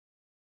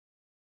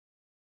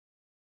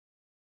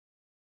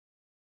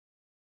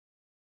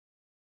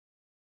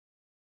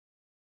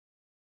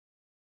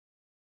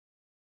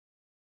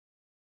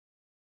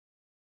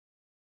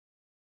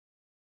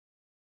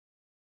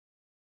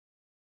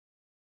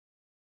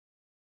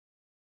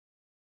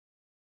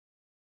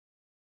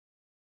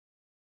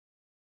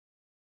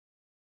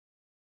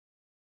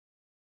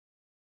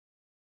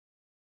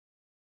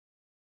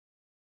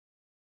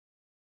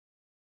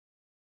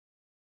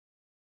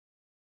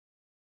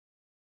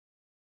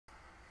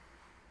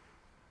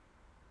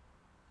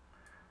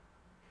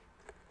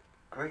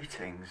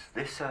Greetings.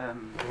 This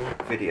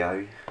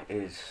video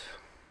is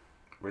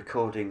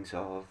recordings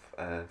of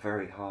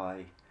very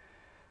high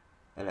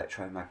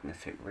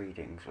electromagnetic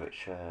readings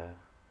which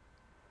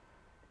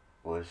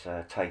was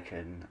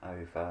taken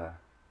over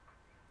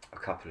a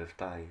couple of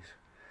days.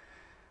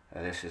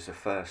 This is the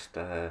first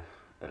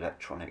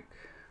electromagnetic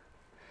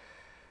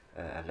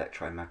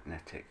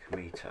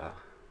meter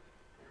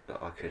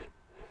that I could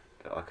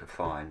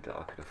find, that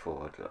I could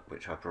afford,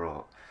 which I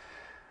brought,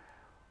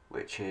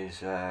 which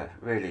is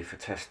really for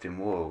testing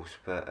walls,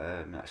 but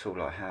that's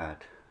all I had,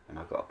 and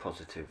I got a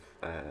positive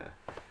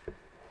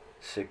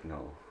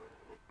signal.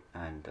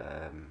 And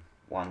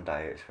one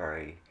day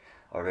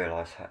I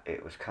realised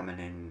it was coming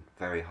in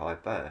very high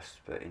bursts,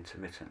 but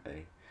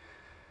intermittently.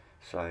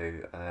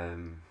 So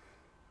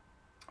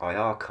I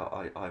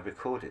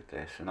recorded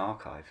this and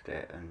archived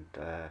it, and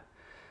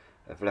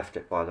I've left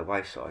it by the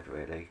wayside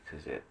really,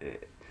 because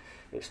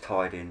it's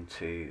tied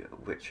into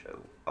which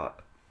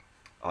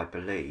I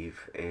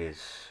believe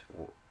is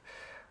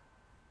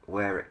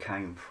where it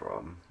came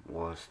from,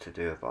 was to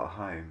do with our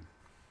home,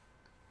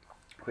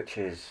 which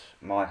is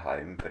my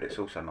home, but it's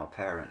also my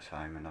parents'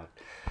 home, and I'm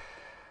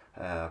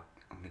going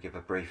to give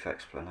a brief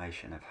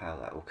explanation of how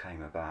that all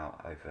came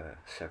about over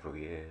several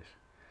years.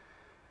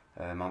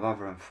 My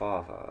mother and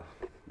father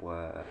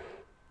were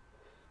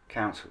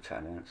council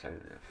tenants, so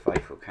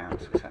faithful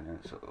council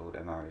tenants all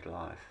their married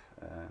life.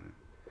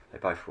 They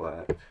both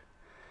worked,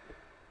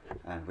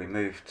 and we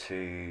moved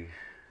to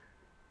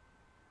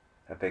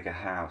a bigger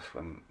house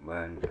when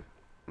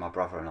my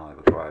brother and I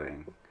were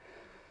growing,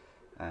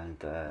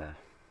 and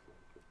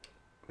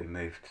we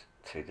moved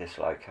to this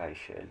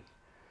location,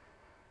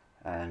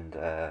 and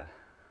my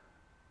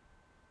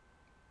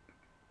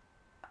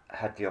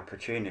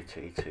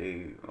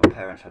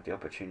parents had the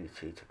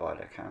opportunity to buy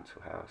their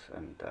council house,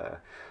 and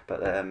but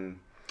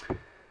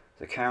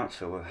the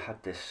council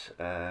had this,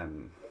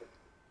 and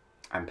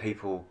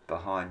people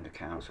behind the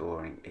council,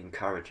 or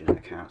encouraging the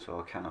council,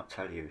 I cannot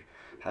tell you,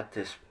 had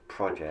this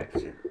project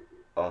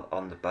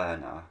on the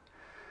burner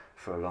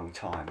for a long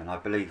time, and I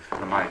believe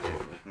the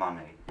motive was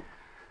money.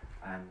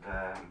 And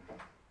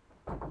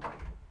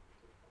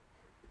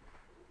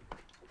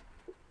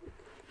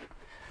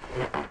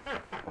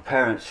my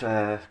parents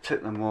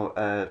took them all.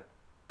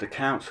 The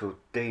council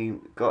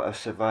got a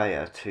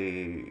surveyor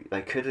to.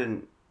 They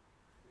couldn't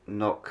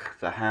knock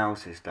the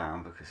houses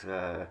down because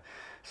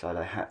so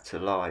they had to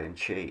lie and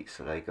cheat.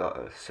 So they got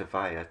a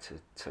surveyor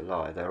to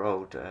lie. They're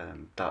old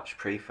Dutch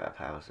prefab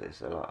houses.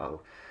 They're like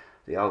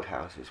the old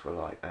houses were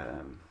like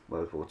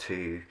World War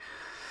II,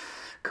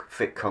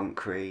 thick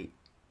concrete.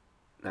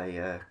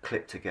 They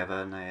clipped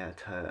together, and they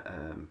had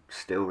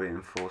steel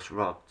reinforced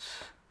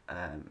rods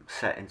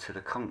set into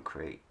the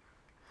concrete.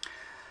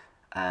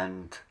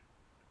 And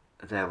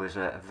there was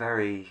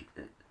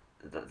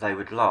they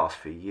would last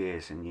for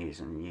years and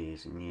years and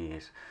years and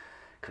years,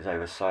 because they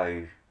were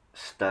so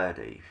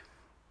sturdy,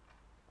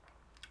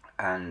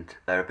 and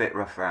they're a bit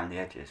rough around the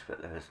edges, but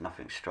there was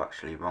nothing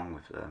structurally wrong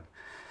with them.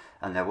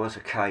 And there was a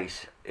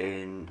case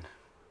in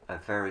a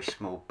very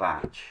small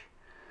batch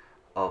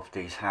of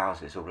these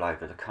houses all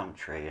over the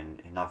country and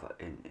in other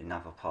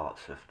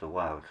parts of the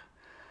world,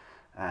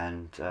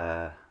 and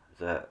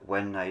that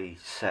when they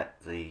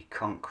set the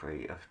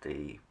concrete of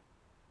the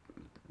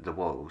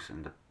walls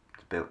and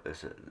built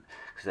this,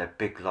 because they're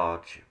big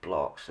large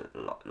blocks,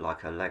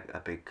 like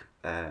a big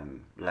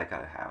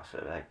Lego house,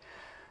 that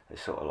they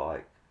sort of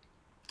like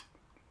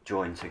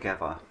join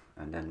together,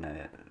 and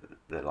then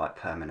they're like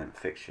permanent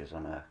fixtures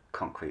on a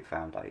concrete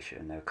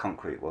foundation. They're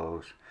concrete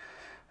walls,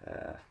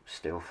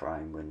 steel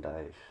frame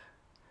windows,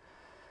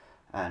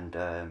 and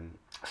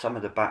some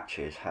of the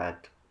batches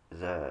had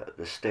the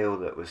steel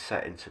that was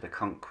set into the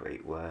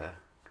concrete were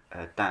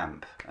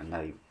damp, and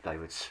they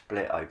would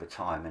split over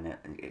time and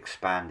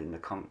expand in the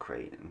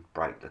concrete and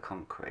break the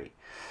concrete.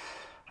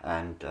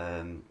 And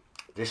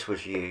this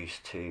was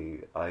used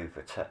to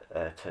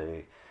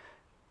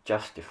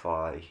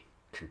justify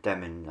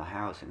condemning the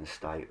housing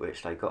estate,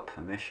 which they got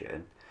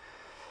permission,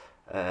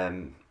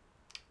 and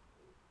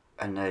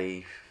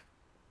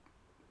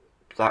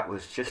that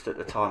was just at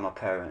the time my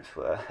parents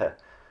were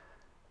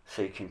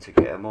seeking to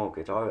get a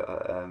mortgage.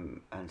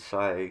 And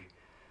so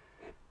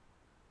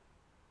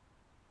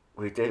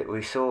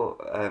we saw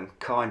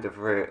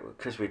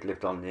because we'd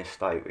lived on the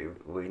estate,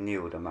 we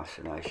knew all the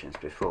machinations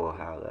before,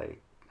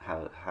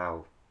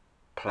 how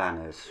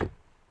planners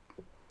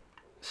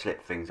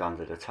slip things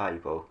under the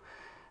table,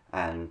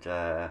 and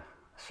so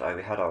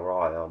we had our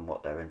eye on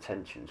what their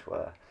intentions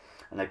were,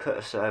 and they put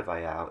a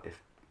survey out.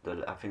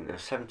 I think there were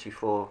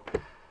 74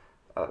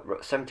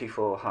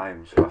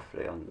 homes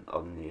roughly on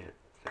the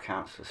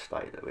council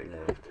estate that we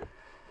lived,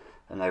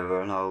 and they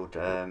were an old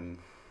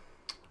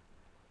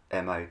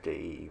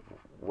MOD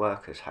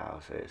workers'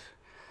 houses,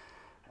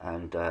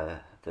 and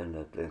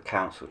then the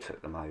council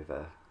took them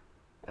over,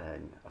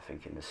 I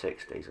think in the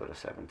 60s or the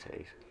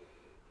 70s,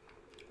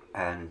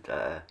 and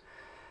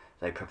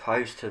they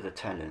proposed to the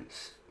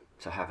tenants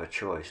to have a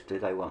choice. Do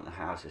they want the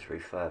houses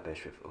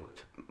refurbished with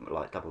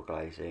like double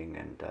glazing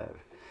and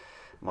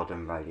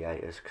modern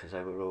radiators, because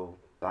they were all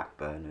back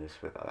burners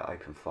with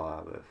open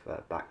fire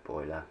with back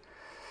boiler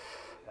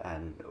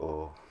and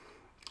or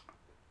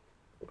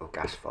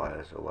gas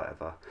fires or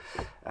whatever,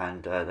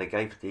 and they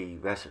gave the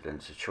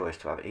residents a choice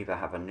to either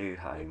have a new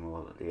home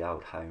or the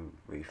old home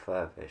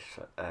refurbished.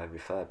 So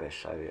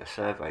a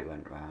survey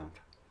went round,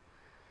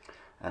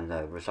 and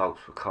the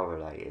results were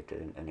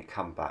correlated, and it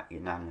come back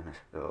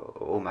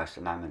almost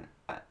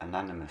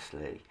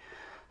unanimously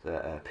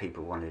that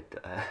people wanted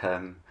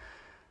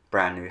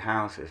brand new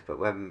houses. But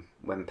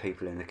when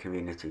people in the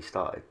community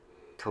started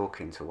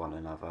talking to one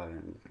another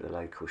in the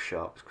local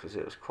shops, because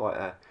it was quite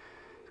a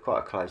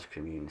close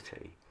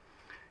community,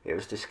 it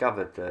was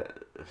discovered that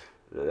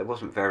there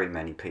wasn't very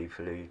many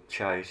people who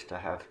chose to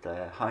have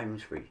their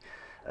homes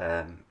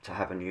to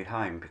have a new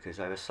home, because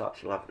they were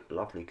such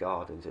lovely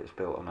gardens. It was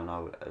built on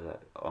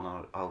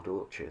old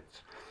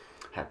orchards,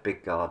 had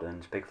big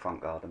gardens, big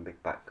front garden,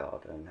 big back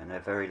garden, and they're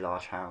very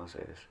large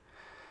houses,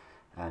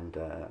 and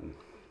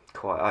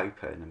quite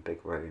open and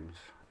big rooms,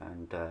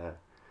 and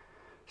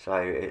so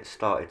it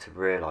started to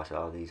realise,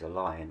 oh, these are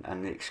lying,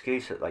 and the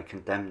excuse that they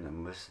condemned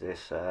them was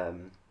this,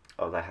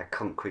 they had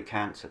concrete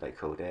cancer, they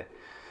called it.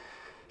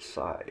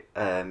 So,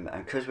 and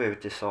because we were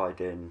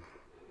deciding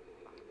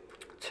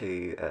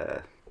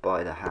to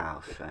buy the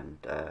house, and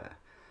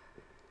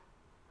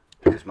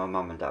because my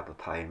mum and dad were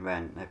paying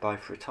rent, they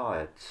both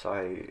retired,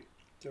 so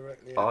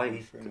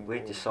we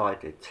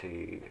decided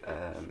to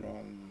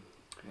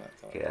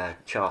get a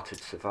chartered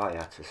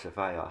surveyor to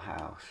survey our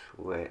house,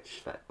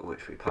 which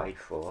we paid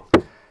for,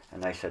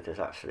 and they said there's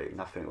absolutely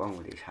nothing wrong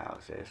with these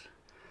houses.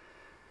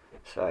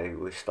 So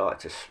we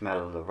started to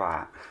smell the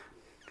rat,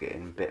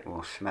 getting a bit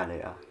more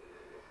smellier,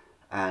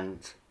 and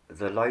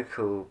the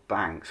local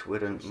banks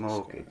wouldn't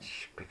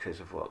mortgage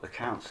because of what the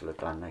council had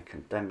done. They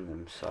condemned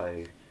them,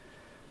 so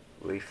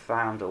we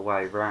found a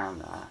way around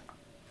that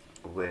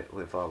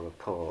with our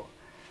report,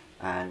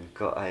 and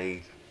got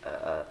a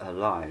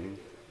loan,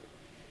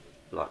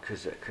 like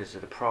because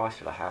of the price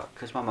of the house.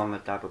 Because my mum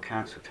and dad were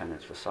council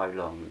tenants for so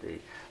long,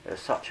 there's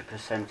such a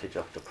percentage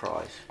of the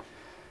price.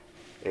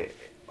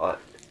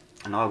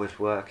 And I was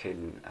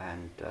working,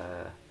 and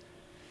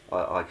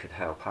I could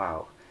help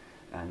out,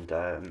 and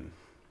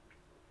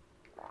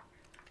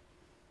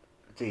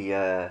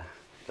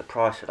the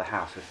price of the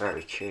house was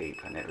very cheap,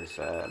 and it was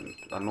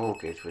a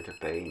mortgage would have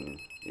been,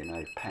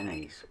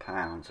 pennies,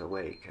 pounds a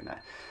week, and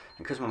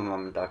because my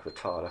mum and dad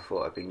retired, I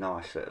thought it'd be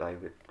nice that they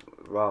would,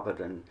 rather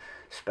than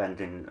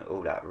spending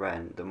all that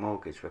rent, the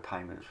mortgage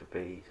repayments would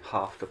be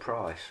half the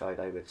price, so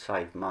they would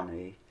save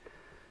money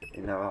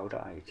in their old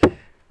age.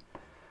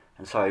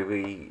 And so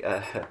we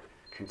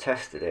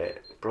contested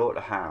it, brought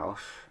the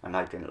house, and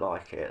they didn't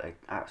like it. They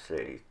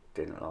absolutely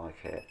didn't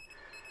like it.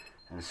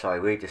 And so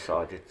we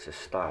decided to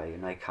stay,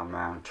 and they come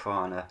round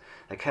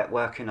they kept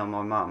working on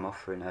my mum,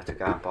 offering her to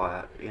go and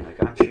buy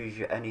go and choose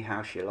any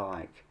house you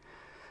like.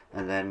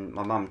 And then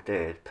my mum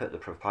did, put the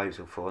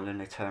proposal forward, and then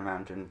they turned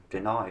around and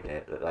denied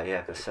it, that they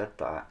ever said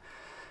that.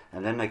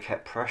 And then they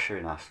kept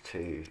pressuring us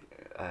to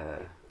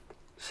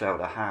sell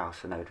the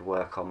house, and they'd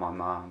work on my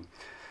mum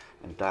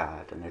and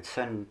dad, and they'd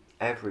send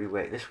every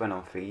week. This went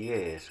on for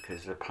years,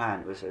 because the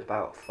plan was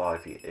about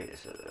 5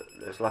 years.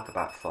 It was like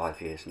about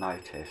 5 years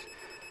notice,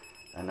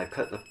 and they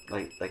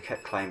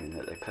kept claiming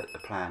that they put the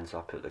plans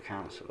up at the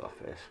council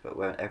office, but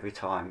every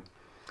time,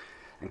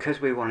 and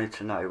because we wanted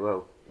to know,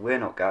 well, we're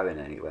not going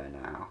anywhere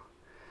now,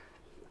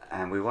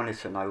 and we wanted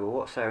to know, well,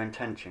 what's their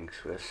intention,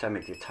 because we're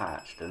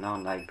semi-detached, and our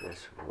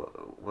neighbours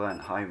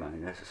weren't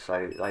homeowners,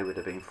 so they would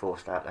have been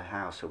forced out of the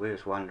house. So we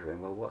was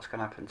wondering, well, what's going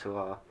to happen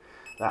to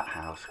that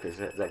house, because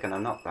they're going to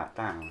knock that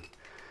down,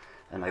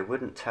 and they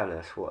wouldn't tell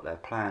us what their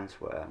plans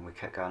were. And we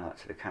kept going up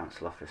to the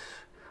council office.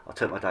 I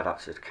took my dad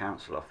up to the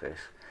council office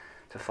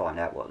to find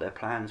out what their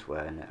plans were,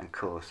 and of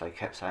course they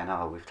kept saying,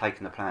 oh, we've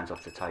taken the plans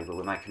off the table,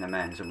 we're making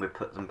amends, and we've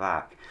put them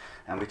back.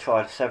 And we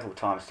tried several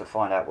times to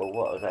find out, well,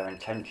 what are their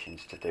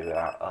intentions to do with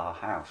our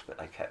house, but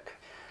they kept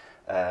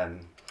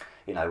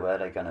were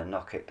they going to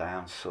knock it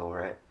down, saw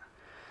it,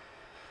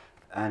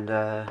 and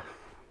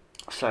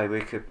so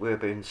we were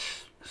being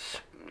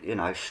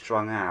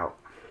strung out.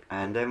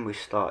 And then we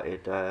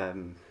started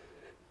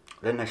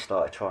then they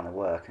started trying to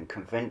work and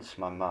convince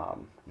my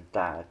mum and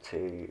dad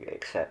to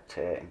accept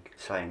it, and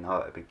saying,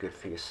 oh, it'd be good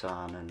for your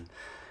son, and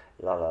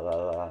la la la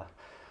la.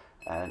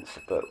 And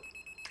so, but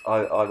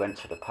I went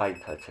to the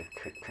paper to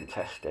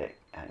contest it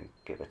and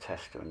give a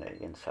testimony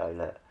and say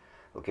that,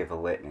 or give a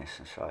witness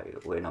and say,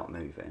 we're not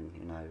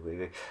moving,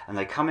 and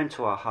they come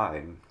into our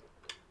home,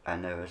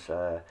 and there was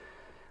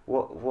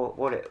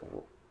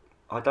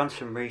I'd done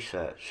some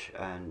research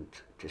and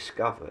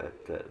discovered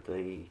that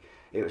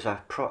it was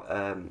a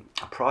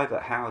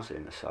private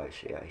housing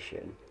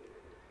association,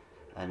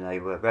 and they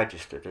were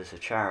registered as a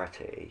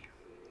charity,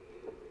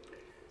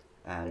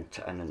 and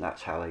then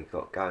that's how they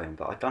got going.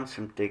 But I'd done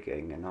some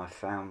digging, and I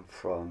found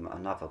from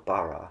another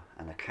borough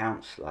and a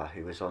councillor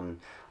who was on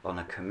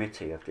a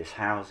committee of this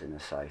housing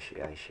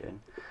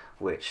association,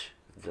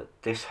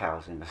 this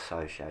housing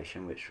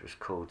association, which was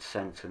called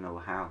Sentinel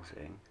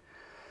Housing,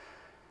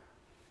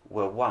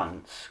 were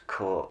once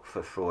caught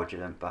for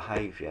fraudulent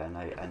behaviour,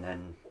 and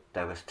then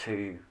there was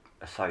two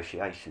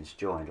associations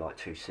joined, like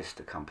two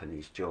sister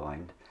companies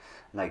joined,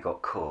 and they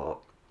got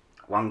caught.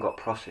 One got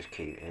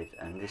prosecuted,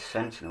 and this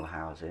Sentinel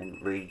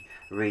housing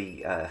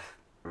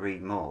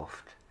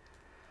remorphed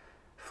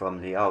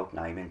from the old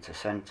name into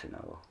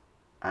Sentinel,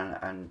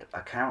 and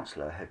a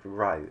councillor had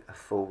wrote a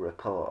full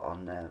report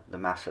on the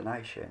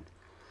machination.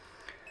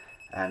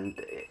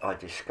 And I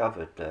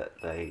discovered that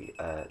they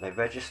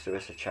register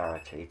as a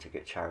charity to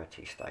get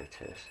charity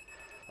status.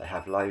 They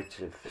have loads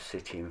of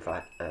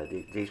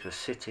these were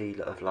City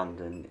of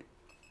London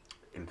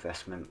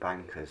investment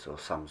bankers or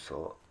some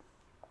sort,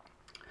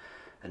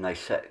 and they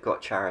got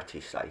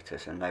charity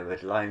status, and they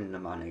would loan the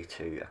money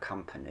to a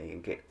company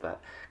and get that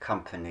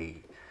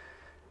company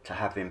to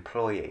have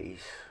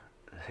employees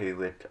who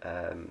would,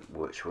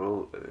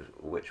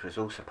 which was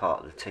also part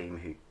of the team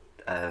who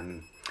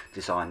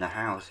design the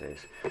houses,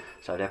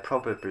 so they're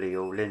probably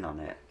all in on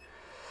it.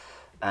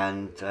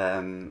 And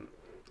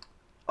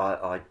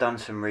I'd done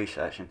some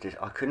research, and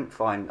I couldn't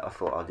find. I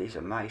thought, oh, these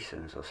are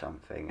Masons or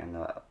something,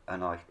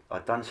 and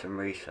I'd done some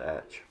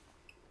research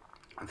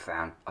and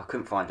found I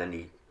couldn't find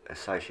any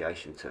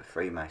association to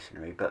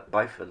Freemasonry, but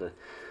both of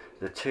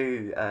the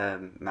two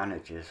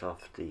managers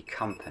of the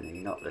company,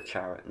 not the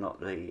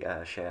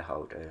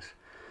shareholders,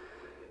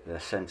 the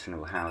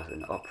Sentinel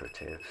housing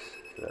operatives,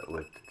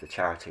 the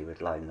charity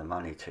would loan the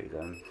money to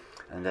them,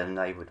 and then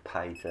they would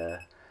pay the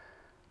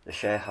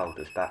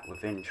shareholders back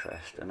with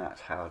interest, and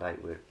that's how they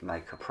would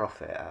make a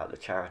profit out of the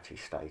charity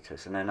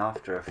status. And then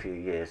after a few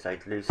years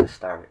they'd lose the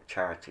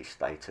charity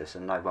status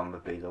and no one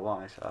would be the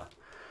wiser.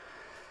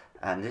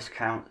 And this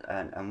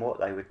and what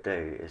they would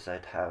do is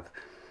they'd have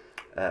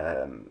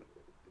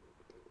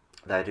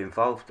they'd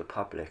involve the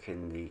public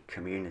in the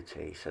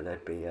community, so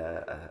there'd be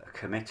a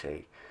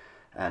committee,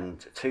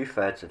 and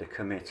 2/3 of the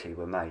committee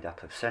were made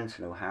up of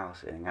Sentinel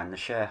housing and the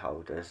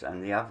shareholders,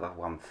 and the other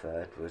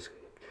 1/3 was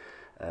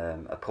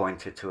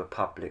appointed to a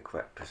public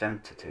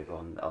representative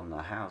on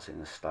the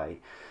housing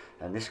estate.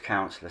 And this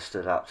councillor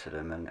stood up to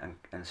them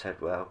and said,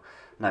 well,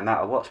 no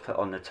matter what's put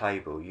on the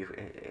table,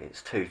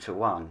 it's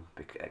 2-1,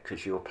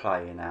 because you're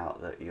playing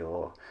out that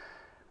you're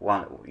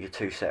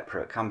two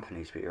separate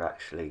companies, but you're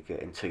actually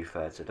getting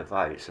 2/3 of the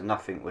votes, and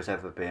nothing was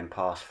ever being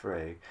passed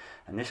through.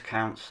 And this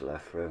councillor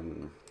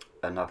from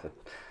the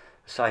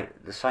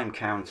same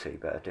county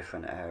but a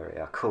different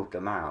area, I called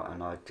them out,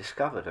 and I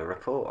discovered a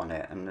report on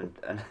it,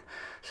 and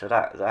so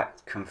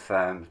that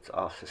confirmed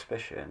our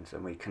suspicions,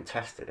 and we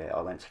contested it. I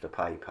went to the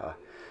paper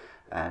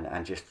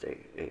and just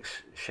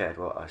shared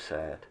what I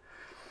said,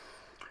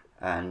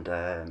 and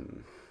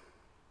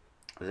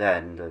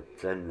then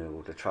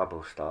all the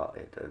trouble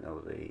started, and all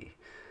the,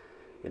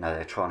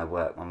 they're trying to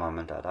work my mum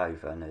and dad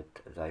over, and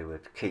they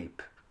would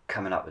keep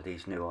coming up with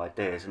these new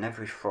ideas. And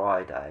every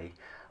Friday,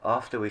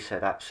 after we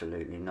said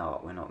absolutely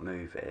not, we're not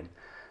moving,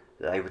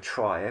 they would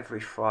try every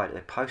Friday.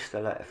 They'd post a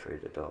letter through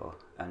the door,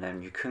 and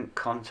then you couldn't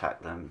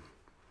contact them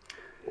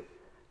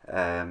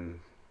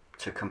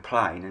to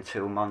complain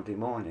until Monday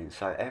morning.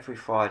 So every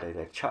Friday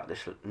they'd chuck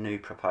this new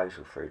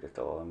proposal through the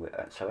door,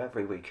 and so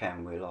every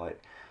weekend we're like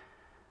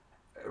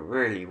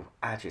really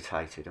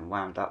agitated and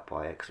wound up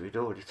by it, because we'd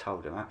already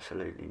told them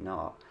absolutely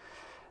not.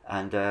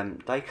 And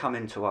they come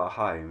into our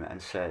home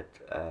and said,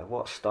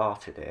 what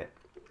started it,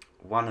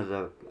 one of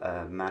the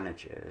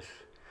managers,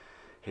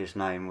 his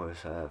name was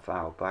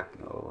Val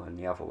Bagnall, and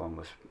the other one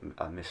was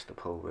Mr.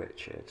 Paul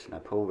Richards. Now,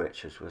 Paul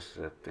Richards was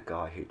the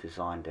guy who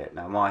designed it.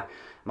 Now,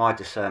 my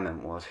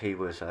discernment was he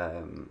was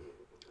a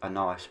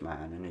nice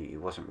man, and he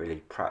wasn't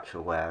really perhaps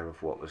aware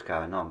of what was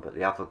going on, but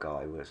the other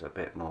guy was a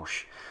bit more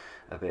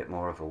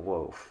of a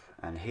wolf.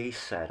 And he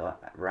said,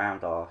 my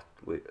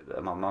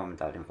mum and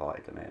dad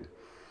invited them in.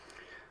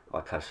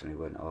 I personally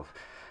wouldn't have.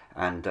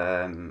 And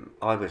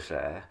I was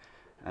there,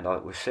 and I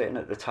was sitting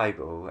at the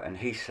table, and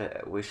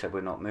we said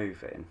we're not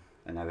moving,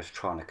 and they was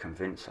trying to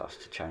convince us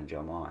to change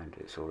our mind.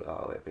 It's all,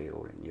 it'll be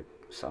all in your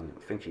son.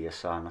 Think of your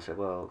son. I said,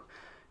 well,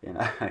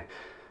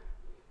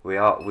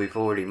 we've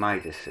already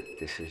made this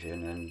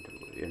decision,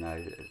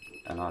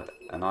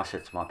 and I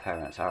said to my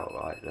parents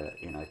outright that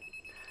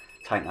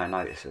take no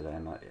notice of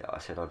them. I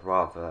said I'd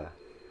rather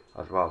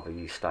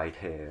you stayed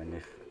here, and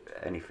if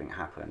anything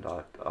happened,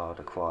 I'd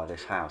acquire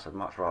this house. I'd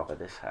much rather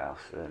this house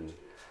than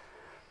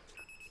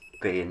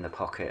be in the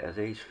pocket of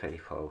these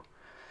people.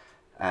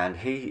 And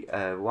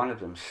one of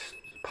them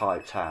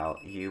piped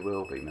out, "You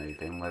will be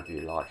moving whether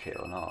you like it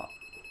or not."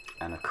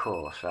 And of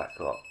course that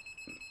got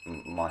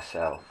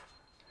myself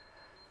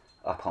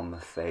up on my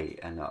feet,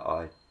 and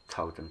I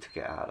told them to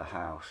get out of the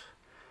house.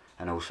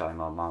 And also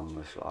my mum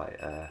was like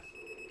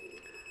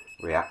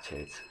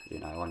reacted,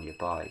 on your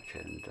bike,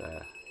 and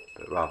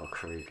but rather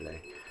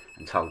crudely,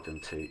 and told them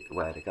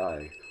where to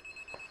go.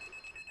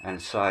 And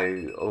so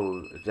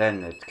then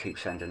they'd keep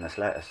sending us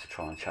letters to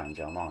try and change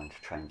our mind.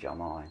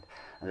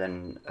 And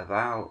then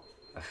about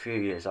a few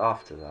years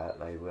after that,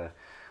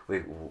 we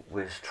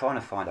was trying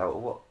to find out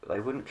what they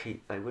wouldn't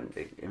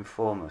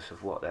inform us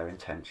of what their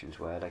intentions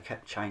were. They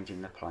kept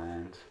changing the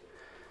plans,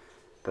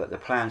 But the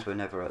plans were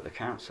never at the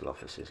council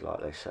offices,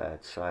 like they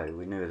said, so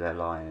we knew they're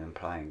lying and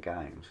playing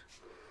games.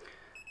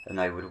 And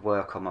they would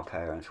work on my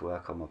parents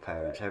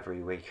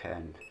every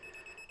weekend.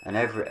 And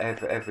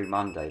every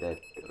Monday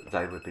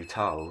they would be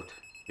told,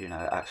 you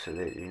know,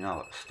 absolutely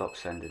not, stop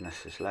sending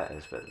us these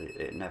letters, but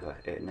it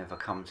never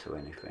come to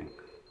anything.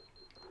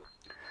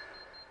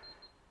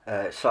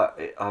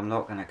 I'm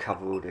not going to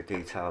cover all the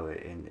detail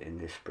in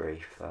this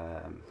brief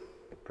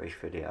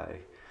video,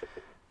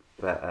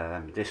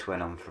 but this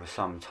went on for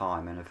some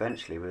time, and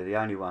eventually we were the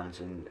only ones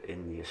in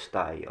the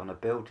estate on a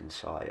building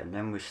site, and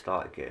then we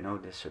started getting all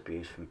this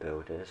abuse from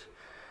builders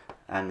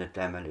and the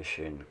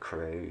demolition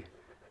crew,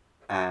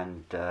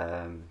 and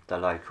the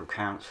local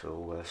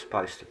council were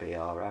supposed to be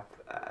our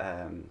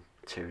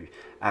to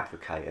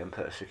advocate and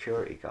put a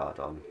security guard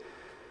on,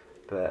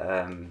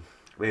 but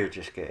we were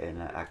just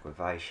getting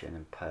aggravation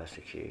and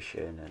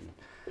persecution,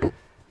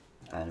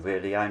 and we were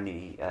the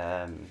only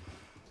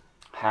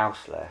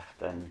house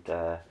left, and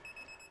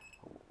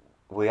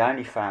we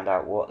only found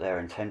out what their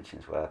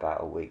intentions were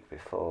about a week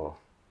before,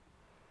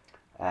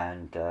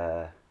 and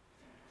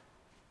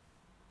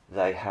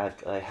they had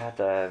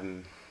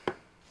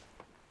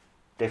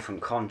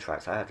different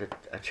contracts. I had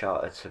a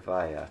chartered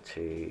surveyor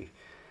to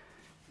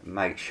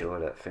make sure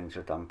that things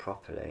were done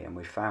properly, and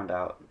we found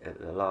out at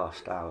the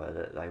last hour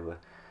that they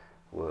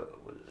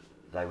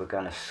were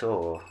going to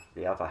saw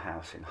the other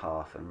house in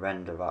half and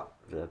render up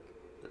the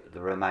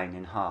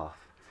remaining half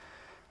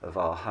of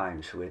our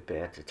home, so we'd be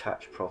a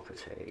detached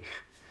property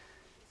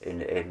on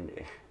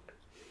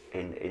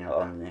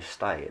the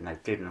estate, and they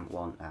didn't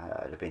want that.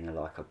 It would have been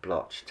like a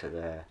blotch to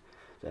their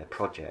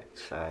project,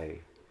 so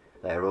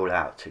they were all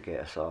out to get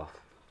us off,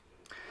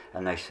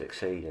 and they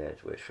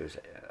succeeded, which was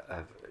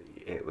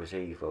it was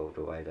evil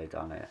the way they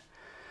done it,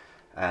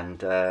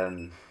 and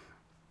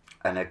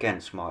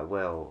against my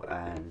will,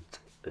 and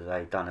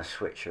they done a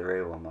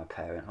switcheroo on my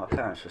parents. My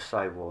parents were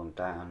so worn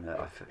down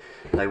that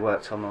they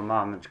worked on my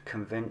mum and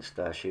convinced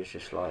her. She was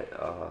just like,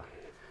 oh,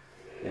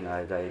 you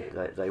know,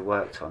 they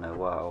worked on her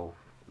while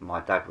my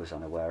dad was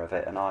unaware of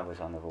it and I was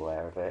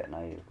unaware of it, and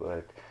they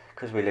would,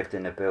 because we lived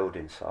in a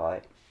building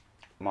site,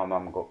 my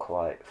mum got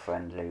quite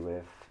friendly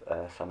with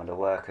some of the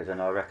workers,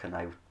 and I reckon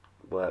they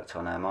worked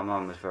on her. My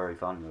mum was very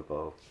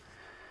vulnerable,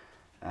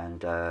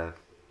 and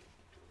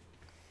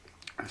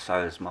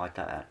so was my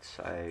dad.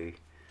 So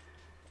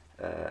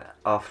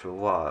after a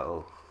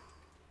while,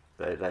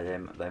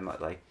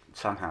 they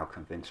somehow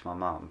convinced my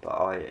mum,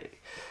 but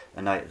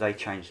they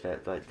changed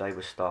it. They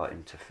were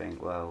starting to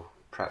think, well,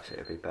 perhaps it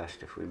would be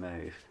best if we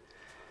moved,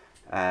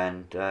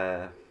 and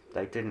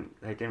they didn't.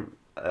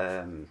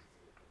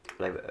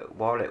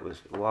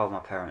 While my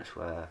parents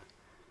were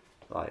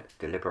like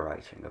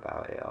deliberating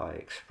about it, I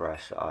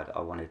expressed that I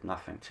wanted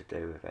nothing to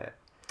do with it,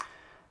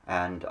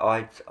 and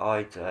I'd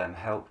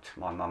helped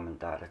my mum and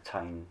dad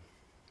attain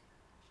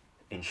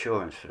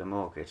insurance for the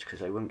mortgage, because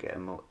they wouldn't get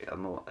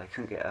they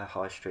couldn't get a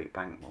high street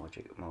bank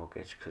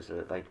mortgage because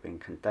they'd been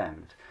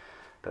condemned.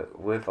 But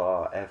with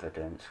our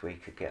evidence, we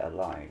could get a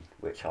loan,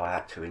 which I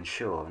had to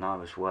insure, and I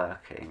was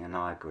working, and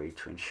I agreed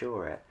to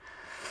insure it.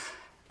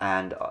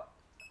 And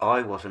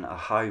I wasn't a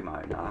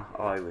homeowner;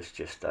 I was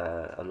just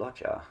a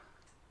lodger.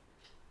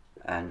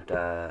 And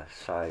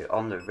so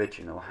on the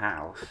original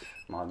house,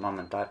 my mum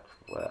and dad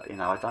were, you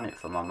know, I'd done it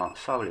for my mum,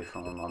 solely for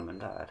my mum and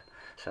dad,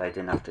 so they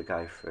didn't have to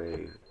go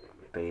through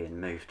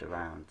being moved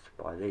around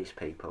by these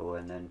people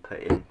and then put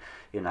in,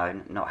 you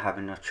know, not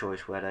having a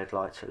choice where they'd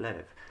like to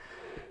live.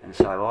 And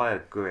so I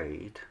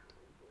agreed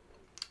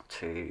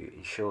to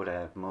insure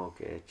their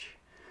mortgage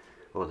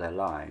or their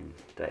loan,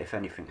 that if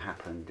anything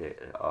happened,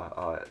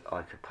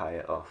 I could pay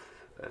it off.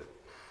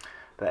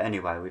 But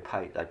anyway,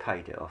 they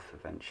paid it off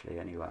eventually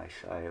anyway,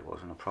 so it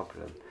wasn't a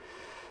problem.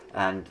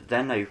 And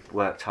then they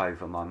worked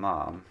over my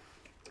mum.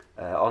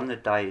 On the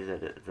day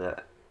that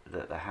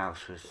the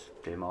house was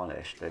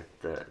demolished,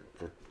 the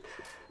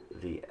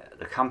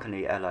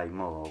company LA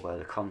Moore were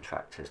the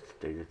contractors to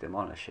do the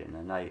demolishing,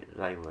 and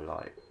they were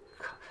like,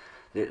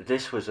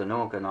 this was an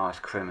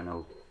organised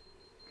criminal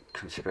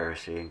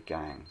conspiracy and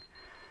gang,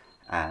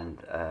 and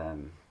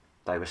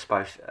they were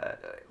supposed.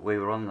 We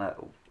were on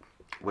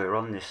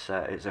this.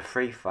 It was a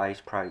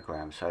 3-phase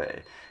program, so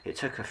it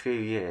took a few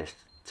years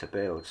to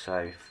build.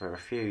 So for a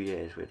few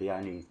years, we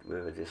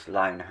were this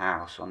lone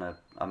house on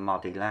a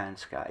muddy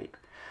landscape,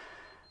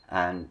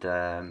 and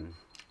the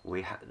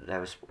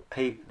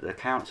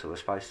council was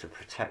supposed to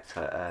protect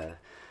her,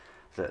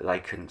 that they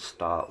couldn't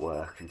start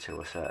work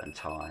until a certain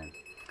time.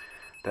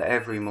 But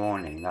every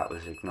morning that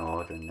was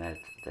ignored, and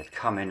they'd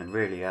come in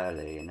really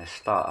early and they'd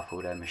start up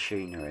all their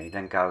machinery,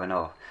 then go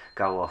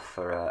off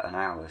for an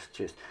hour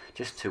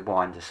just to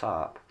wind us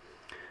up.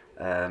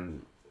 Right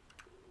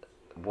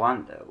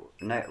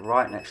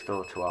next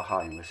door to our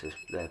home was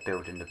they're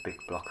building a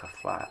big block of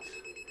flats,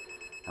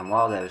 and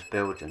while they was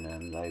building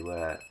them,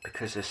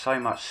 because there's so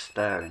much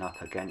stirring up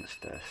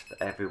against us,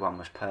 that everyone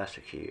was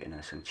persecuting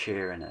us and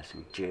cheering us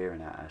and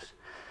jeering at us,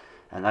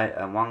 and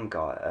one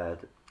guy.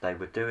 They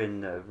were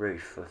doing the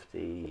roof of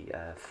the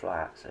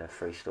flats,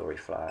 3-story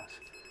flats,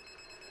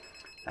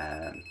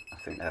 I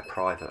think they're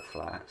private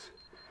flats.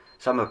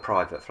 Some are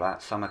private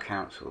flats, some are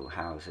council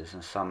houses,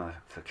 and some are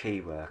for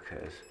key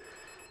workers.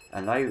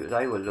 And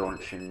they were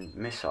launching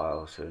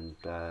missiles and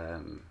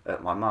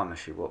at my mum as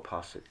she walked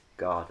past the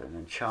garden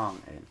and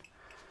chanting.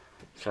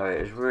 So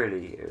it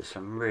was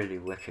some really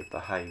wicked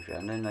behaviour.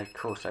 And then of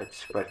course they'd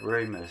spread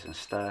rumours and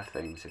stir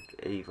things,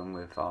 even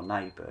with our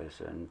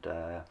neighbours, and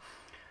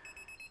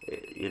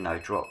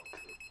drop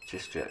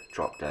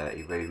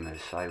dirty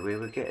rumours. So we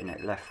were getting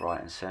it left,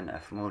 right, and centre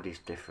from all these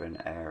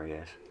different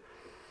areas.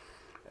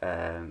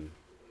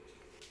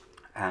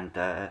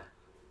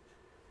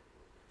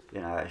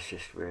 It's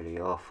just really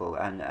awful.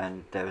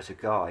 And there was a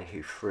guy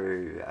who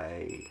threw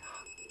a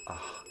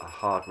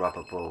hard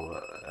rubber ball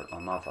at my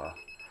mother,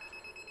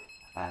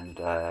 and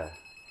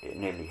it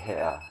nearly hit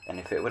her. And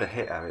if it would have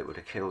hit her, it would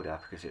have killed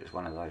her, because it was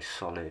one of those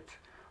solid,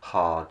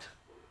 hard,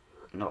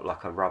 not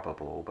like a rubber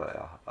ball,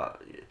 but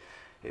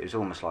it was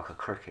almost like a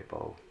cricket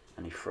ball.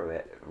 And he threw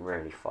it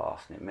really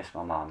fast, and it missed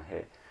my mum,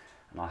 hit,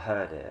 and I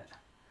heard it.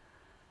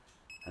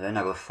 And then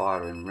they were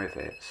firing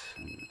rivets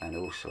and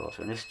all sorts,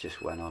 and this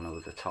just went on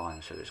all the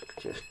time. So it was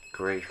just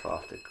grief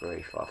after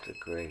grief after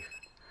grief,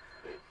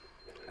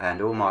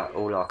 and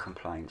all our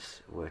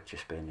complaints were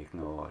just being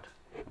ignored.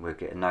 We're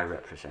getting no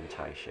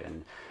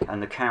representation,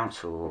 and the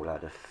council all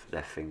had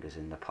their fingers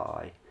in the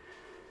pie,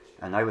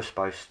 and they were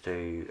supposed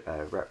to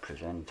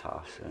represent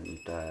us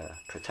and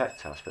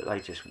protect us, but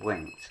they just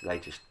winked.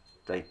 They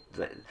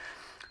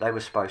were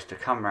supposed to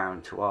come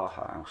round to our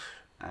house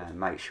and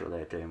make sure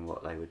they're doing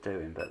what they were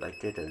doing, but they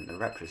didn't. The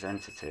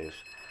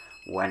representatives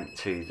went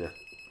to the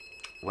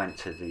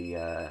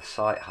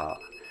site hut,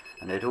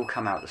 and they'd all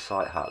come out the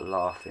site hut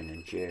laughing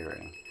and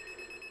jeering.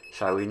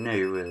 So we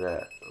knew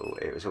that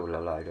it was all a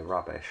load of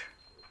rubbish.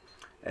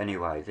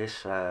 Anyway,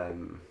 this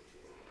the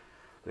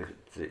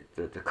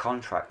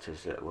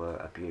contractors that were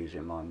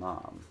abusing my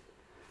mum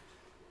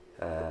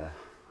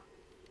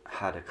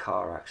had a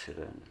car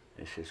accident.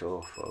 This is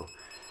awful,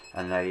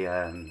 and they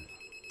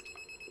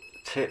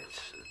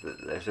tipped.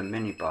 There's a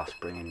minibus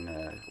bringing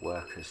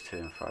workers to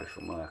and fro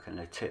from work, and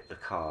they tipped the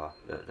car.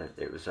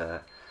 It was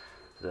the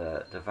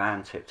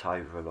van tipped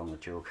over along the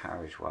dual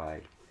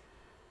carriageway,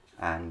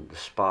 and the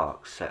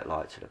sparks set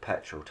light to the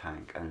petrol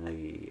tank, and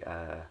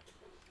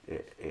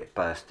it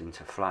burst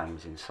into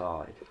flames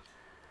inside.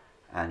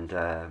 And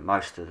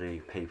most of the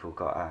people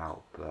got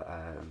out, but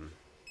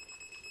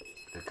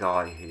the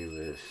guy who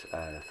was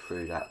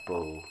threw that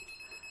ball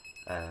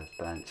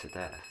burnt to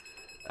death,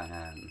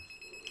 and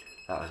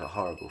that was a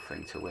horrible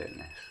thing to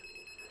witness.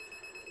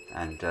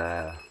 And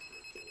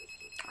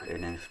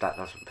if that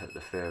doesn't put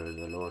the fear of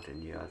the Lord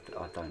in you,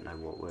 I don't know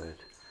what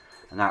would.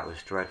 And that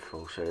was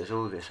dreadful. So there's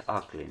all this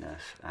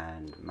ugliness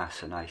and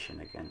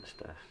machination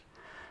against us.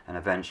 And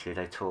eventually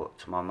they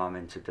talked my mum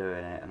into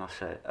doing it, and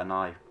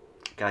I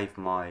gave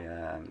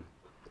my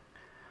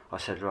I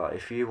said, right,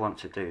 if you want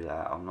to do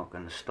that, I'm not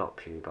going to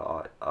stop you,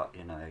 but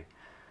I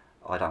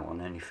don't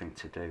want anything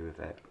to do with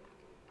it.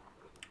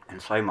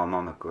 And so my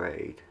mum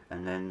agreed,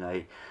 and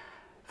then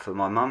for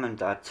my mum and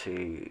dad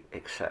to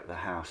accept the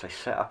house,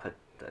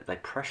 they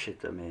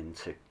pressured them in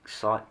to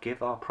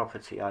give our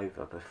property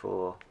over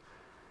before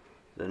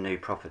the new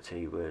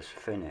property was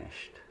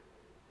finished.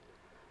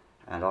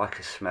 And I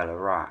could smell a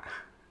rat.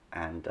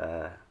 And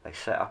they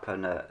set up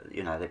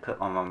they put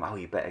my mum, oh,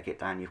 you better get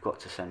down, you've got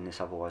to send this,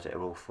 otherwise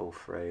it'll all fall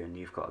through, and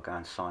you've got to go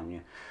and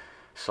sign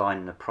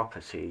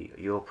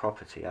your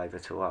property over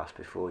to us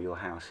before your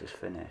house is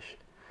finished.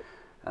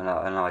 And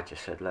I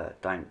just said, look,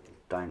 don't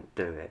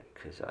do it,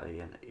 because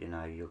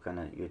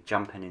you're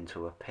jumping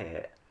into a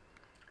pit,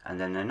 and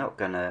then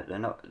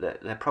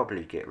they'll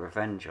probably get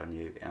revenge on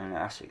you, and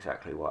that's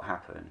exactly what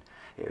happened.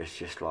 It was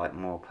just like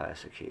more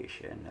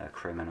persecution,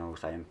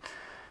 criminals.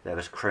 There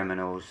was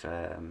criminals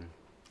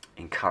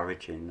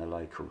encouraging the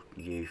local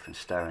youth and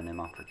stirring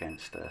them up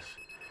against us,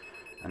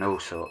 and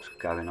all sorts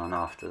going on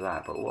after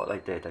that. But what they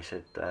did, they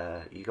said,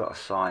 you got to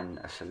sign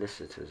a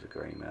solicitor's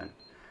agreement,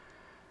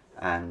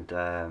 and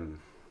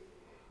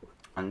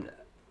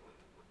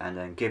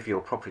then give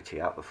your property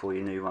up before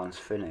your new one's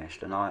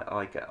finished. And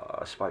I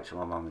spoke to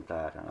my mum and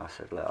dad, and I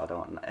said, look, I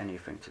don't want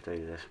anything to do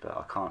with this, but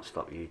I can't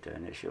stop you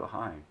doing it. It's your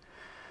home.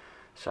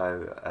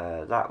 So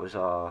that was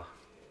a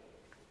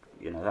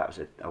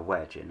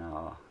wedge in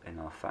our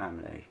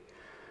family.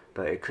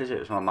 But because it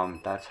was my mum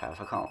and dad's house,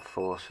 I can't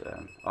force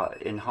them.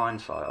 In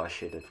hindsight, I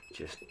should have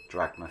just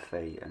dragged my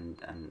feet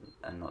and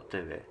not do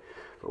it.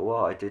 But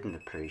what I didn't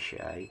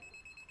appreciate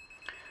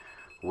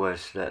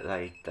was that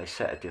they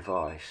set a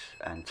device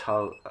and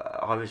told.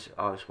 I was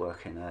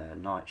working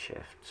night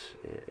shifts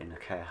in a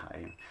care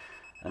home,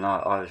 and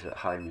I was at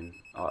home, and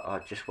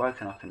I'd just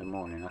woken up in the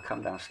morning. I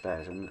come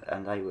downstairs,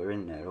 and they were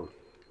in there all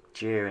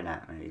jeering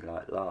at me,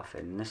 like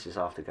laughing. And this is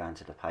after going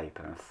to the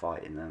paper and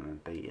fighting them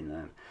and beating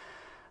them.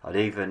 I'd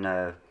even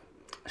got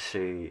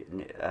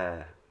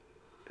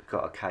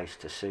a case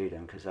to sue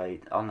them, because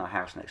on the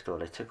house next door,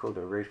 they took all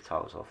the roof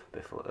tiles off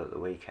before at the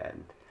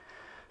weekend.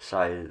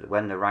 So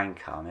when the rain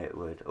came, it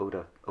would all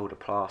the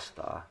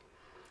plaster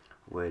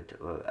would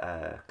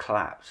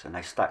collapse, and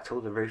they stacked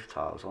all the roof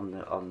tiles on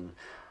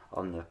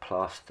the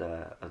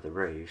plaster of the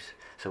roofs.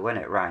 So when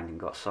it rained and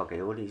got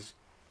soggy, all these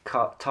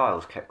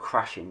tiles kept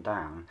crashing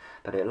down,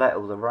 but it let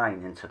all the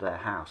rain into their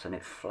house, and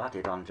it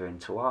flooded under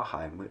into our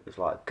home. It was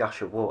like a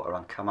gush of water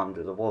and come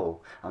under the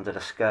wall, under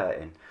the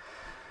skirting.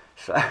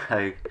 So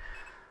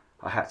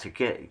I had to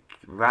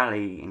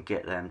rally and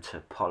get them to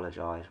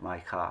apologise,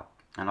 make up.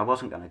 And I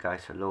wasn't going to go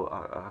to law.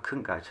 I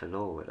couldn't go to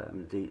law with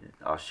them.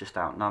 I was just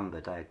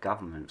outnumbered. They had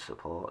government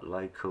support,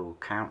 local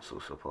council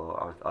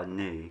support. I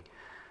knew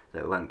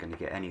that we weren't going to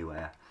get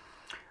anywhere.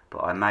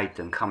 But I made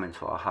them come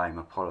into our home,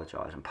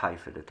 apologise and pay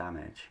for the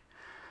damage.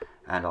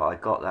 And I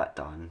got that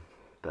done.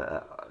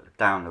 But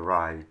down the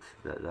road,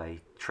 that they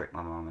tricked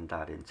my mum and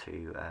dad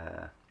into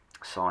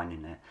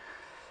signing it.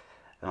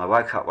 And I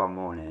woke up one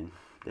morning,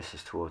 this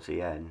is towards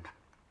the end,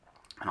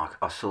 and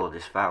I saw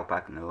this Val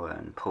Bagnall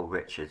and Paul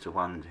Richards, the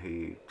one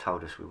who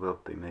told us we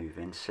would be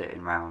moving,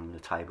 sitting round the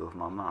table with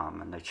my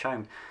mum, and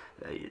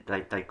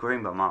they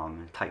groomed my mum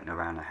and taken her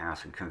around the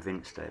house and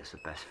convinced her it's the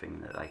best thing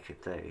that they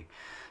could do.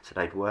 So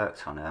they'd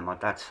worked on her. My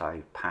dad's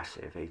so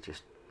passive,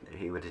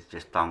 he would have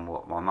just done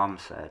what my mum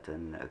said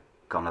and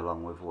gone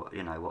along with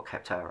what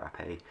kept her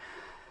happy.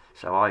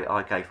 So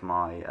I gave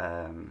my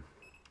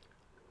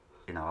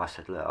I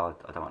said, look,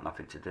 I don't want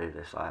nothing to do with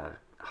this. I had a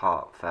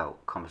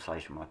heartfelt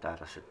conversation with my dad.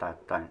 I said, Dad,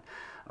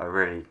 I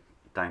really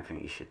don't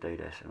think you should do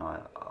this,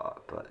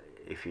 but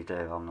if you do,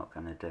 I'm not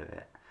going to do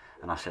it.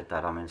 And I said,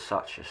 Dad, I'm in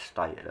such a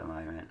state at the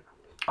moment,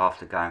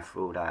 after going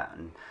through all that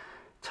and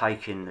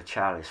taking the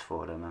chalice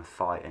for them and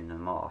fighting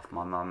them off.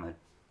 My mum had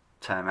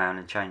turned around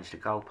and changed the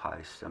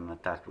goalposts, and my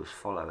dad was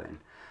following.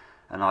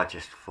 And I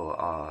just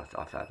thought,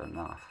 I've had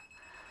enough.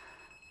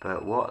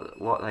 But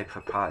what they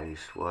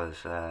proposed was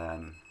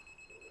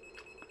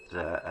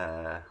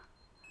that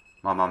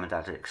my mum and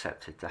dad had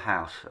accepted the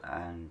house,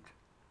 and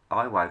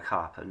I woke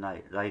up and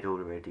they'd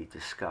already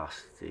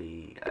discussed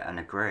and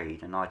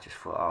agreed, and I just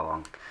thought,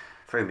 I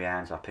threw my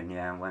hands up in the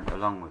air and went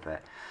along with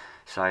it.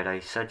 So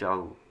they said,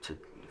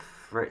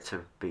 for it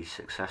to be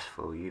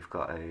successful, you've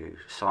got to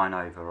sign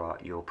over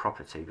your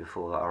property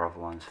before our other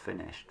one's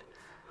finished.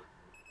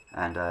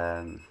 And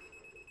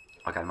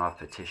I gave my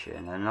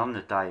petition, and on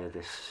the day of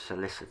this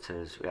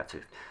solicitors, we had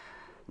to.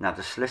 Now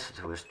the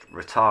solicitor was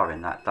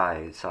retiring that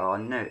day, so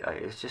I knew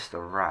it was just a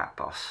wrap.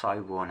 I was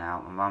so worn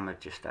out. My mum had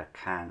just had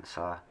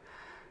cancer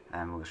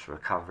and was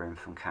recovering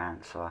from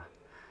cancer.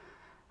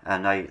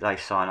 And they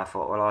signed. I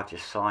thought, well, I'll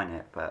just sign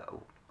it. But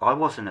I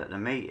wasn't at the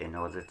meeting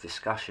or the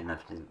discussion of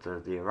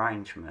the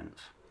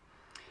arrangements.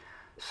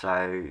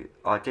 So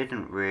I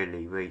didn't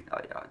really read.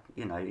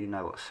 You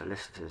know what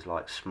solicitors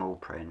like, small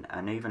print,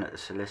 and even at the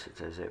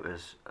solicitors, it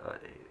was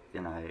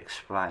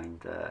explained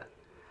that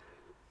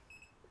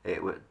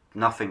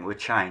nothing would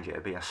change. It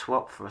would be a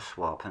swap for a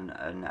swap,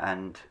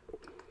 and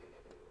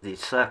the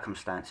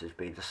circumstances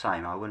be the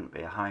same. I wouldn't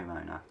be a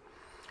homeowner.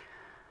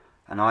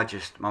 And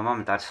my mum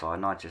and dad signed,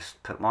 and I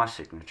just put my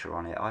signature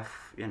on it.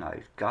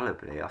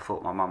 Gullibly, I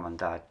thought my mum and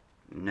dad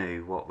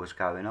knew what was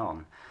going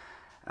on,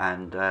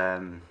 and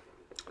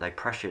they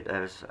pressured.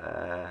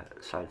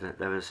 So that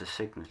there was a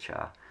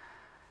signature,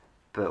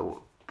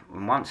 but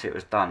once it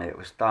was done, it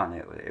was done.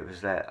 It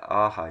was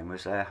our home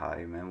was their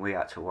home, and we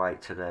had to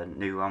wait till the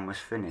new one was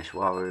finished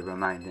while we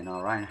remained in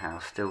our own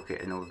house, still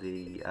getting all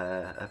the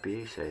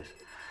abuses.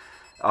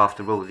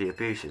 After all the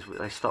abuses,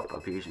 they stopped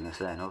abusing us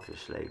then,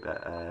 obviously,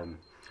 but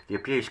the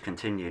abuse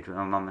continued when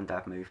my mum and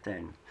dad moved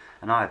in,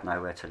 and I had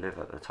nowhere to live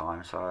at the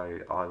time, so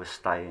I was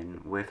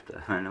staying with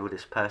them, and all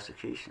this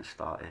persecution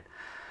started.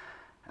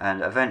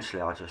 And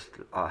eventually, I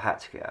had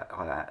to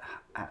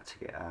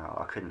get out.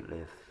 I couldn't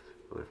live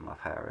with my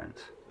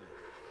parents.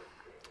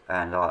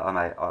 And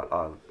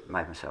I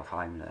made myself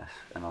homeless,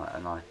 and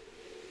I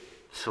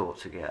sought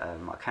to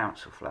get my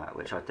council flat,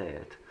 which I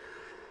did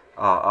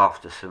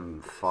after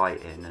some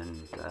fighting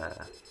and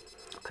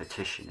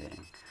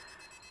petitioning.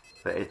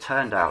 But it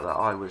turned out that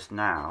I was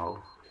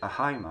now a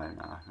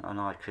homeowner, and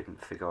I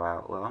couldn't figure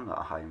out, well, I'm not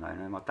a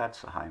homeowner, my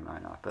dad's a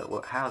homeowner.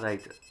 But how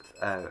they'd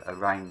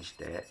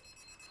arranged it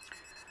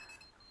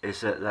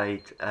is that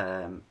they'd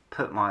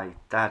put my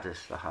dad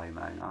as the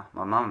homeowner,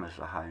 my mum as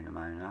the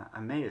homeowner,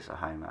 and me as the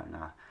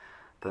homeowner.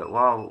 But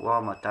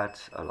while my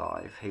dad's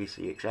alive, he's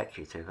the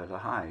executive of the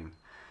home.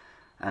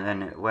 And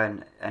then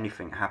when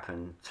anything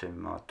happened to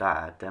my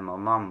dad, then my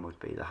mum would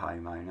be the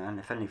homeowner. And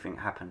if anything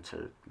happened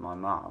to my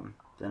mum,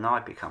 then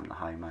I'd become the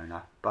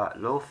homeowner. But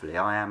lawfully,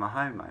 I am a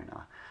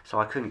homeowner, so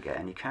I couldn't get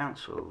any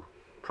council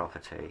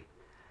property.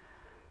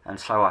 And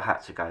so I had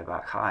to go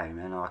back home,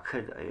 and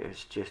it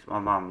was just, my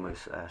mum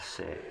was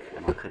sick,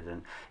 and I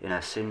couldn't, in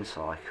a sin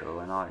cycle,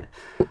 and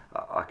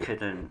I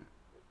couldn't,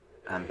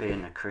 and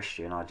being a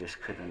Christian, I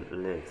just couldn't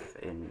live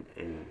in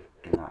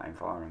that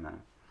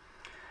environment.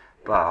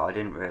 But I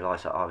didn't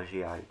realise that I was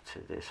yoked to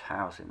this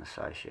housing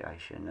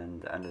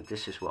association, and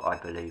this is what I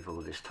believe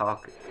all this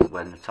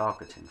when the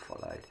targeting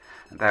followed.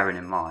 And bearing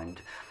in mind,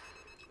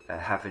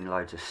 having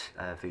loads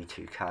of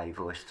V2K,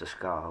 Voice to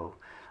Skull,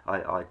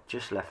 I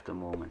just left the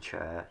Mormon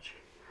church.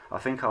 I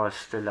think I was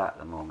still at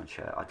the Mormon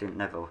church. I didn't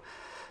never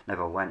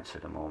went to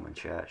the Mormon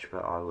church,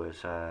 but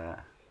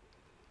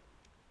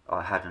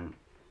I hadn't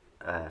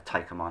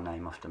taken my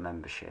name off the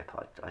membership.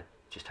 I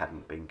just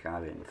hadn't been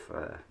going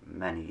for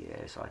many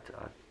years.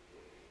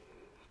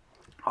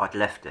 I'd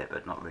left it,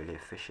 but not really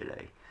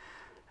officially.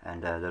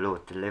 And the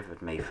Lord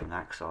delivered me from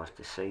that because I was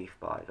deceived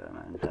by them.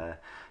 And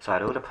so I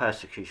had all the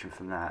persecution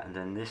from that, and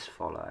then this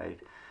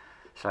followed.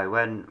 So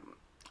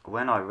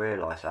when I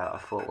realised that, I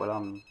thought, well,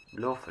 I'm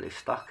lawfully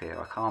stuck here.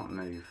 I can't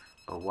move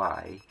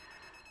away.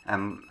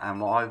 And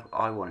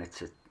I wanted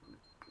to,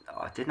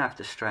 I didn't have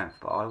the strength,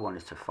 but I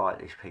wanted to fight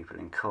these people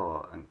in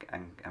court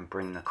and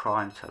bring the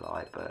crime to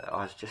light. But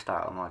I was just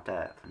out of my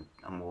depth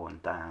and worn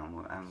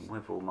down. And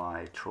with all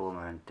my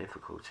trauma and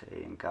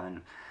difficulty and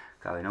going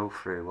all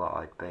through what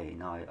I'd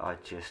been, I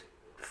just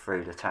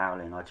threw the towel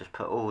in. I just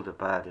put all the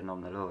burden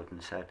on the Lord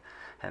and said,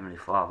 Heavenly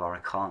Father, I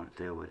can't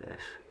deal with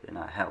this.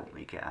 Help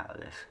me get out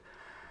of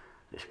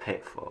this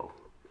pitfall.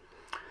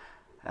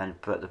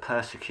 But the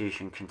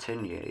persecution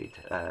continued,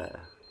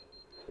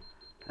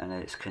 and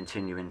it's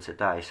continuing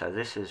today. So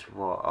this is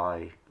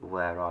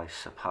where I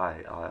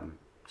suppose I'm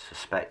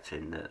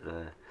suspecting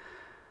that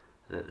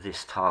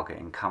this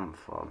targeting come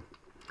from.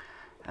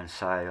 And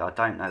so I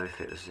don't know if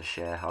it was the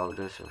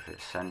shareholders or if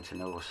it's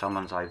Sentinel or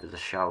someone's over the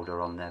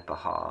shoulder on their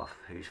behalf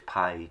who's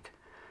paid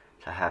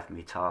to have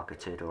me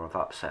targeted, or have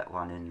upset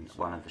one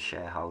of the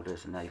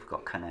shareholders and they've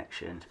got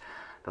connections.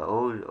 But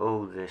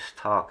all this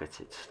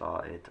targeted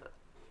started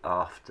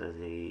after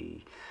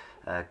the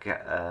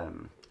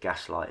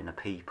gaslighting of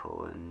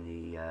people and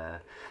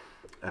the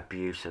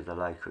abuse of the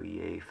local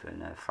youth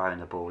and throwing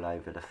the ball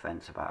over the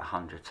fence about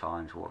 100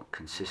 times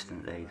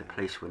consistently. The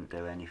police wouldn't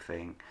do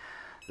anything.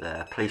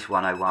 The Police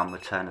 101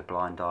 would turn a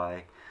blind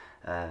eye.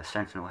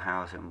 Sentinel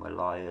Housing were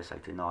liars. They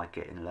denied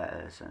getting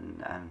letters,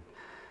 and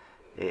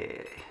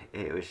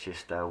it was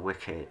just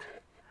wicked.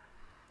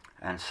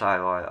 And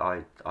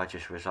so I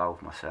just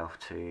resolved myself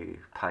to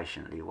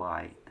patiently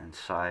wait. And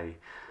so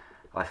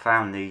I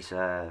found these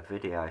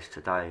videos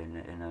today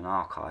in an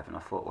archive, and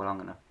I thought, well, I'm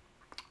going to,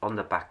 on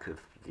the back of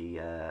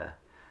the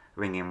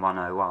ringing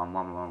 101,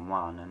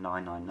 111 and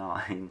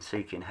 999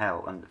 seeking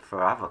help and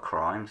for other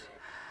crimes,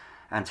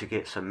 and to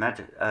get some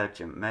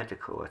urgent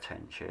medical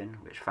attention,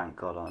 which thank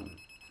God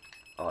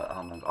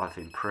I've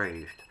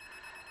improved,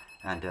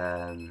 and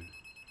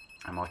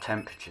my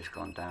temperature's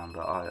gone down,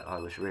 but I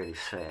was really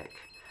sick,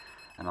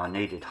 and I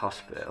needed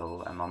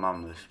hospital, and my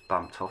mum was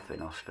bumped off in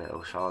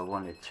hospital, so I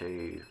wanted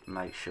to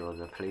make sure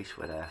the police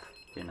were there,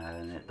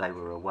 and that they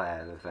were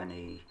aware of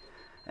any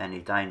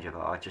danger,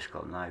 but I just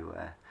got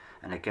nowhere,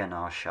 and again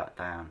I was shut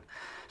down.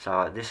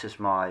 So this is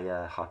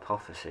my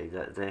hypothesis,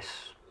 that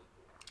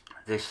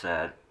this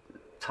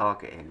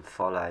targeting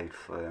followed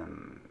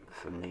from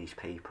these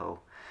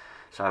people.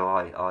 So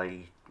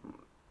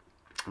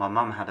my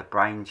mum had a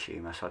brain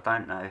tumour, so I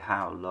don't know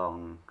how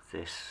long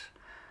this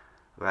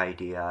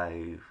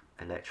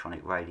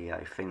electronic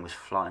radio thing was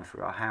flying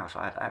through our house.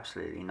 I had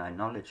absolutely no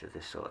knowledge of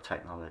this sort of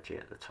technology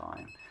at the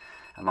time,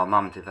 and my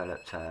mum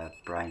developed a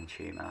brain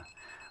tumour.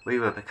 We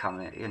were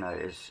becoming,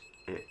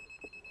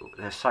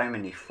 there's so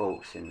many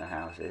faults in the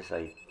houses.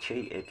 They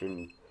cheated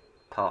in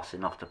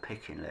passing off the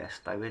picking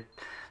list.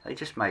 They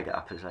just made it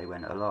up as they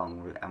went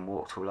along and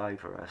walked all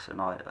over us, and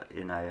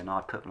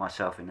I put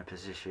myself in a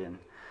position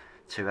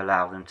to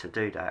allow them to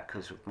do that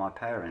because my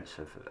parents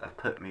have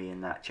put me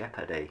in that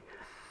jeopardy.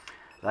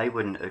 They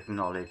wouldn't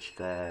acknowledge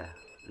they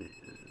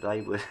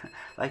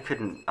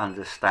couldn't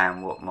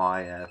understand what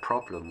my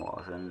problem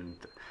was, and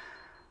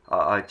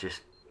I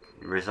just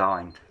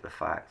resigned the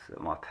fact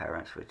that my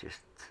parents were just,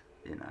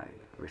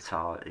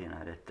 retired,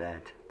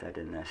 they're dead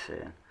in their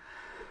sin.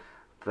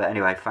 But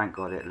anyway, thank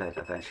God it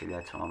eventually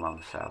led to my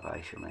mum's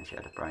salvation when she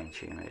had a brain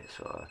tumour. It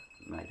sort of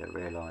made her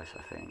realise,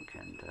 I think.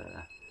 And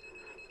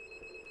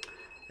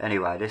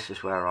anyway, this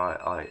is where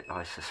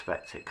I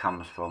suspect it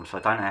comes from. So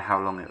I don't know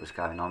how long it was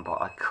going on,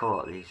 but I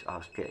caught these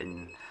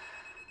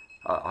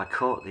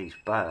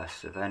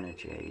bursts of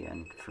energy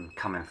and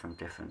coming from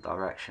different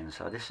directions.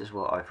 So this is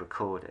what I've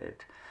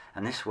recorded,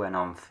 and this went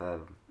on for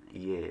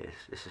years.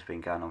 This has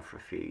been going on for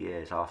a few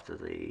years after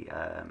the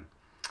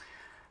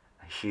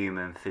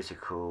human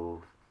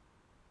physical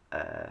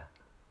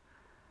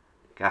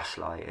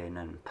gaslighting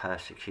and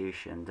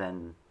persecution.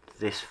 Then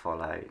this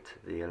followed,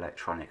 the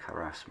electronic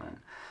harassment,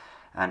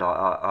 and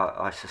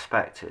I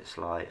suspect it's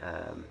like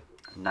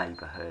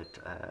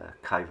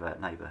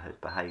covert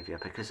neighbourhood behaviour,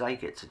 because they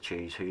get to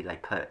choose who they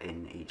put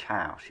in each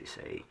house, you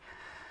see,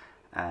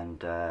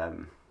 and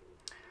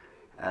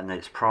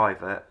it's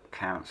private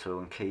council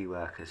and key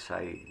workers. So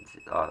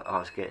I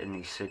was getting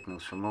these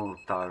signals from all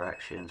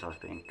directions. I was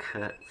being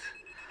cut,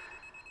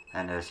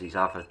 and there's these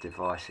other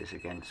devices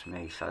against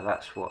me. So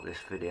that's what this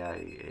video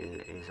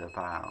is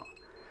about,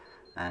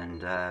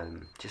 and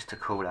just to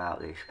call out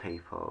these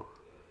people,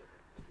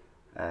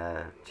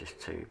 just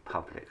to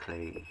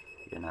publicly,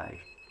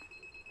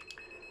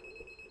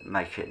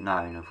 make it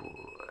known of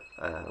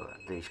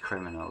these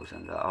criminals,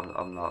 and that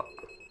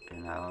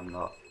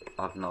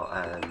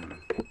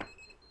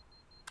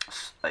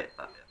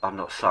I'm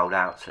not sold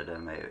out to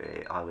them.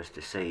 I was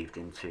deceived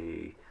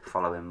into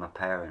following my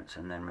parents,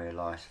 and then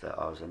realised that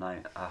I was a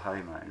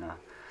homeowner,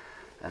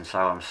 and so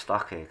I'm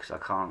stuck here because I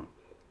can't,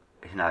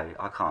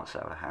 I can't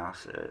sell the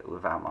house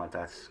without my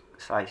dad's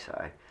say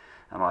so,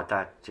 and my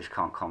dad just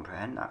can't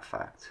comprehend that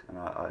fact, and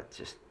I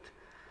just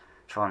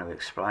trying to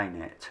explain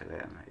it to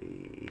him.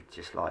 He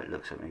just like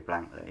looks at me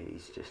blankly.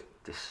 He's just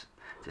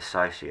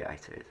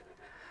dissociated.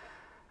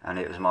 And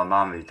it was my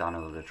mum who'd done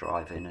all the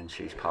driving, and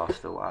she's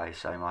passed away,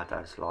 so my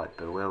dad's like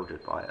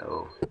bewildered by it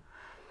all.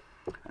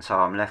 And so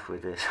I'm left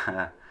with this,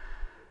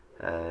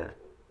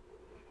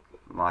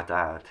 my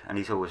dad, and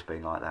he's always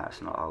been like that.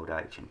 It's not old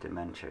age and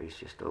dementia, he's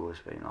just always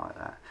been like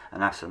that.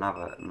 And that's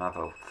another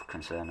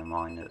concern of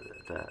mine,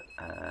 that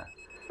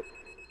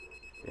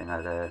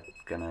they're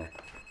going to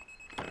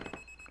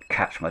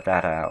catch my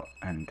dad out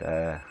and,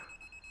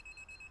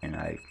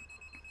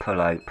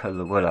 pull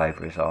the wool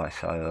over his eye,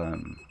 so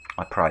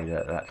I pray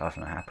that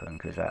doesn't happen,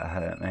 because that'll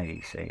hurt me,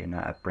 you see, and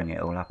that'll bring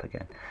it all up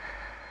again.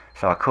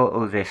 So I caught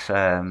all this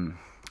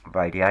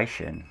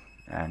radiation,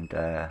 and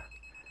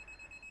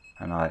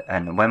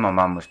when my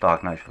mum was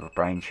diagnosed with a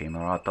brain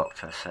tumour, our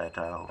doctor said,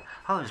 "Oh,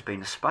 there's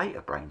been a spate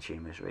of brain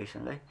tumours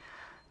recently,"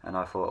 and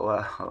I thought,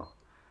 well,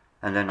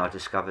 and then I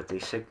discovered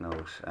these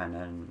signals, and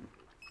then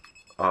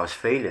I was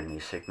feeling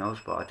these signals,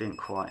 but I didn't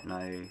quite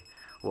know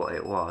what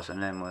it was.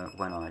 And then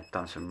when I'd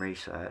done some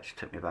research, it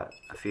took me about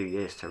a few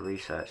years to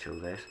research all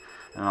this,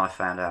 and I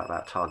found out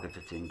about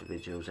targeted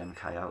individuals,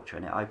 MK Ultra,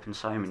 and it opened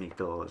so many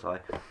doors. I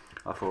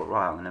thought,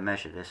 right, I'm going to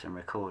measure this and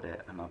record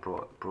it, and I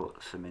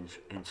brought some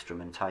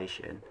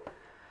instrumentation,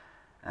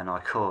 and I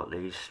caught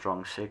these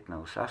strong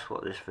signals. That's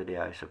what this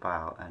video is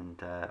about,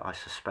 and I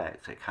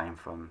suspect it came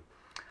from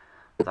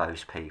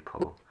those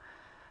people.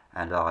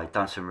 And I'd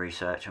done some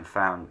research and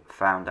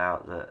found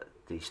out that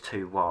these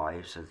two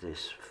wives of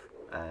this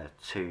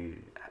two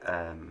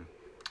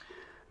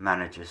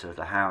managers of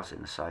the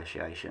housing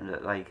association,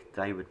 that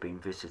they would been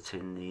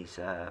visiting these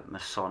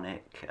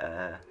Masonic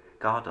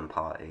garden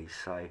parties.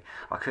 So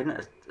I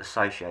couldn't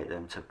associate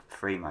them to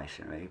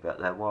Freemasonry, but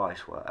their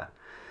wives were.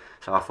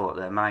 So I thought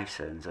they're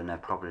Masons, and they're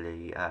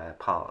probably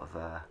part of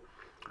a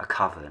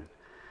coven.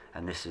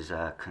 And this is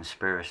a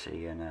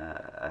conspiracy and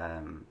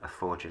a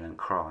fraudulent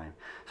crime.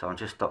 So I'm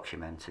just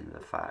documenting the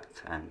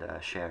fact and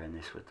sharing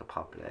this with the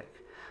public,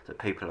 that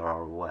people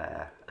are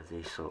aware of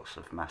these sorts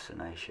of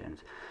machinations,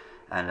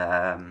 and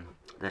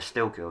they're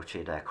still guilty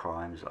of their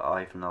crimes.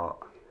 I've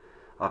not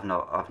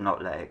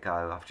let it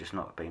go. I've just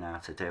not been able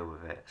to deal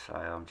with it. So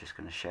I'm just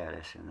going to share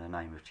this in the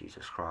name of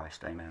Jesus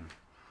Christ. Amen.